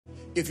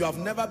If you have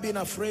never been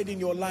afraid in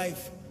your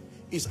life,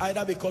 it's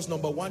either because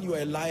number one, you are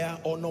a liar,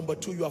 or number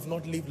two, you have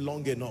not lived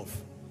long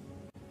enough.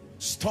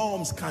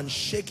 Storms can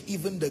shake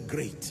even the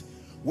great.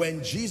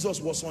 When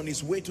Jesus was on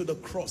his way to the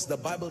cross, the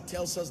Bible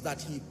tells us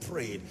that he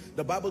prayed.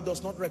 The Bible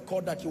does not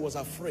record that he was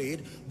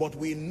afraid, but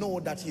we know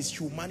that his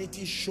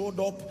humanity showed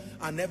up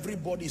and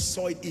everybody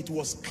saw it. It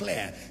was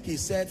clear. He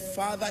said,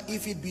 Father,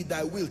 if it be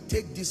thy will,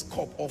 take this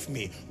cup off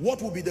me.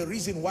 What would be the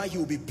reason why he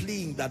will be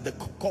pleading that the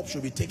cup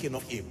should be taken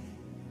off him?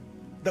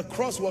 The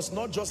cross was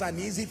not just an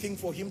easy thing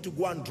for him to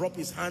go and drop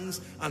his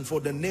hands and for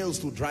the nails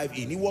to drive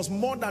in. It was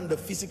more than the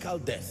physical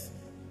death.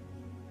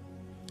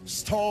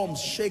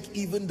 Storms shake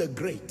even the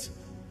great.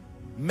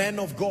 Men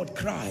of God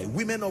cry,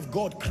 women of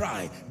God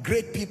cry,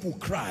 great people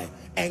cry,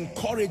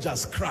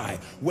 encouragers cry.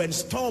 When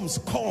storms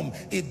come,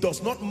 it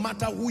does not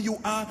matter who you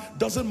are,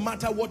 doesn't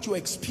matter what your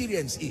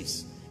experience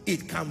is.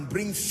 It can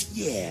bring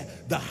fear.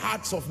 The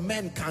hearts of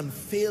men can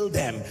fail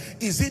them.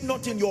 Is it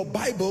not in your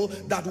Bible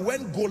that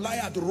when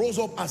Goliath rose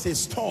up as a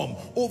storm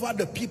over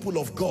the people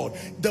of God,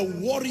 the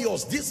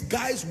warriors, these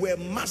guys were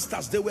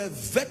masters, they were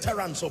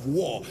veterans of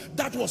war.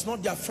 That was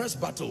not their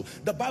first battle.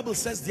 The Bible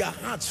says their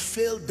hearts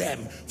failed them,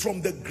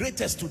 from the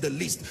greatest to the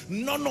least.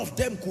 None of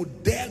them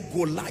could dare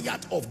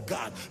Goliath of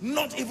God,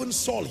 not even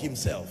Saul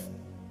himself.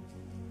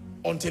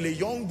 Until a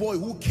young boy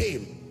who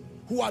came,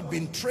 who had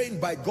been trained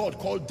by God,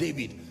 called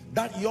David.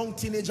 That young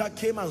teenager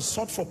came and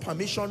sought for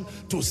permission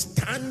to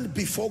stand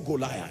before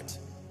Goliath.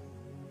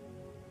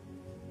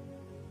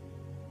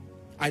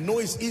 I know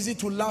it's easy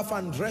to laugh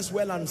and dress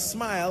well and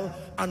smile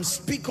and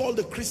speak all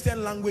the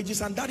Christian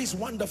languages, and that is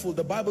wonderful.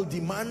 The Bible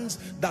demands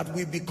that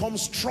we become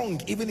strong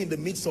even in the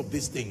midst of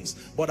these things.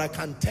 But I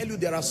can tell you,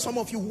 there are some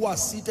of you who are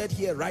seated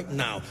here right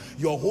now.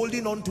 You're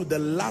holding on to the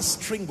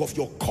last string of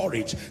your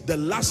courage, the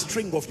last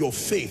string of your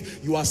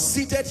faith. You are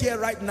seated here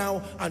right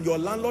now, and your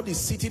landlord is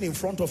sitting in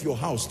front of your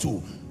house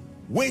too,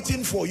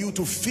 waiting for you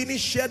to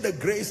finish, share the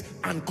grace,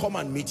 and come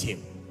and meet him.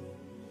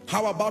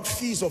 How about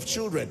fees of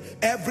children?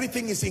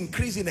 Everything is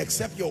increasing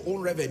except your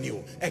own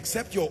revenue,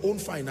 except your own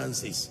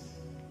finances.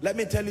 Let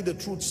me tell you the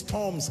truth,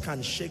 storms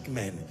can shake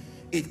men.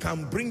 It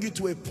can bring you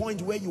to a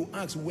point where you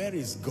ask, where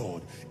is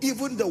God?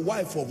 Even the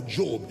wife of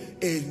Job,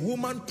 a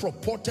woman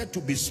purported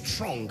to be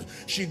strong,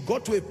 she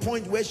got to a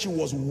point where she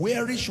was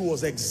weary, she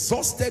was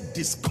exhausted,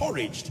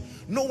 discouraged.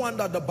 No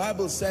wonder the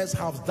Bible says,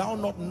 have thou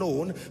not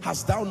known,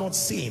 hast thou not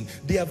seen,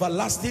 the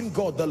everlasting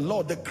God, the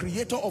Lord, the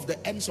creator of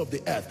the ends of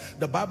the earth.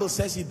 The Bible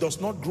says he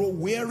does not grow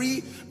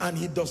weary and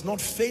he does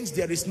not faint.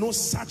 There is no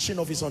searching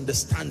of his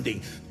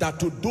understanding. That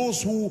to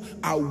those who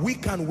are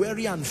weak and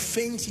weary and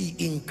faint, he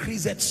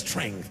increaseth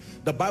strength.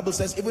 The Bible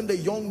says even the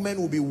young men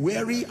will be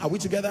weary. Are we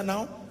together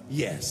now?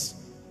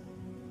 Yes.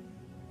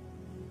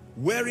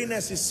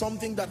 Weariness is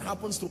something that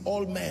happens to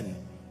all men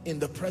in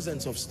the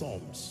presence of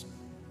storms.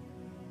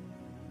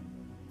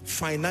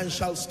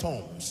 Financial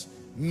storms,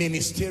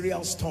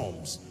 ministerial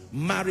storms,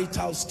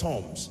 marital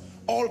storms,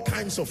 all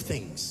kinds of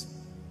things.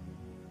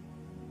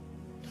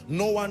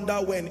 No wonder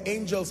when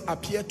angels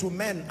appear to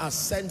men as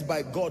sent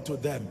by God to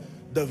them,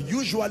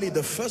 usually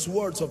the first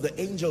words of the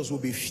angels will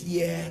be,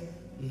 fear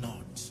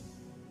not.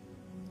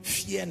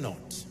 Fear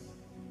not.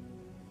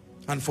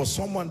 And for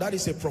someone, that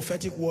is a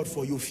prophetic word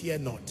for you, fear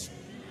not.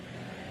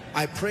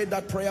 I prayed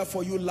that prayer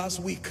for you last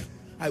week.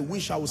 I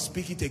wish I would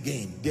speak it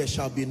again. There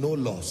shall be no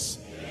loss.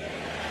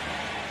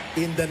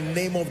 In the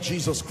name of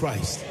Jesus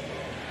Christ,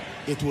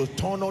 it will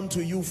turn unto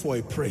you for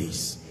a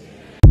praise.